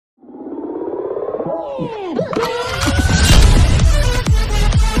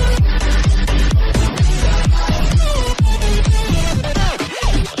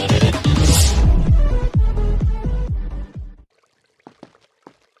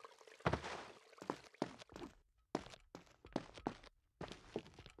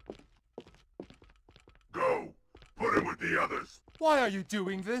Why are you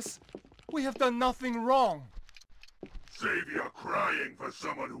doing this? We have done nothing wrong. Save your crying for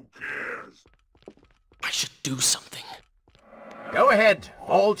someone who cares. I should do something. Go ahead,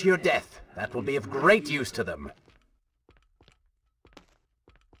 fall to your death. That will be of great use to them.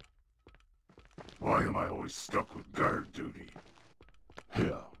 Why am I always stuck with guard duty?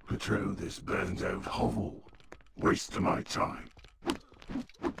 Here, patrol this burned-out hovel. Waste of my time.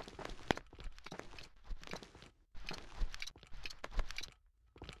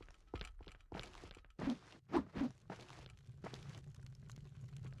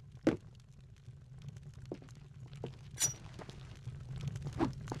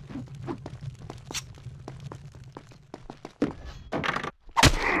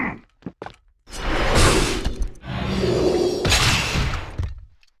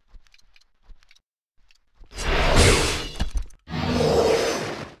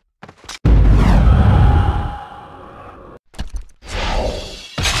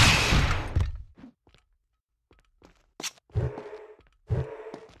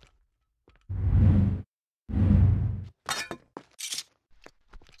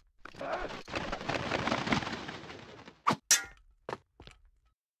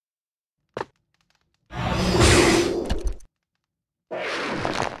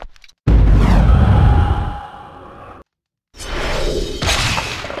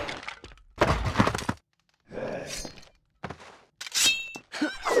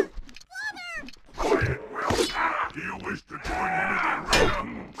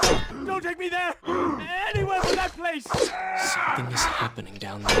 Don't take me there! Anywhere but that place! Something is happening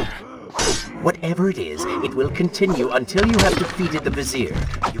down there. Whatever it is, it will continue until you have defeated the Vizier.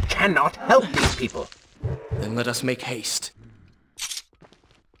 You cannot help these people. Then let us make haste.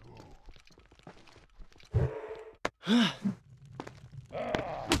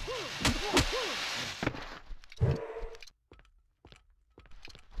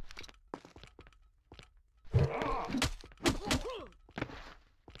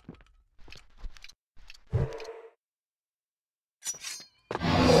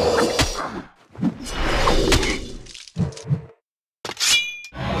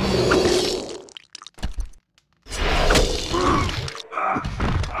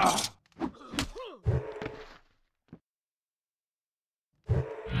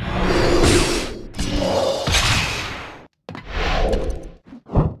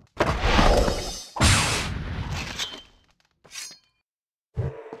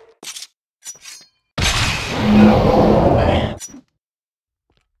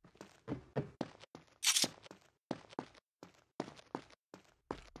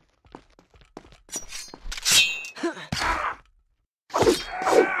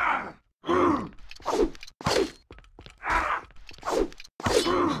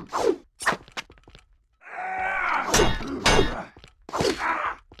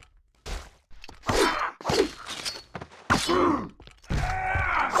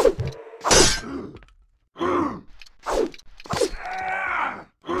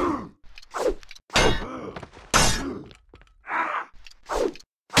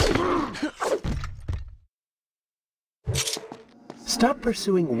 Stop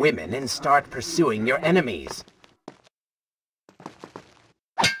pursuing women and start pursuing your enemies.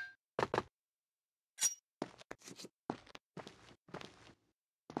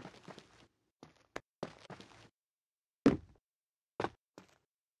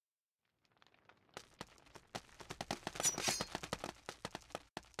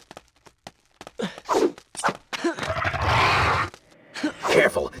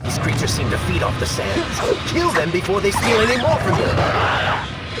 Careful, these creatures seem to feed off the sands. Kill them before they steal any more from you.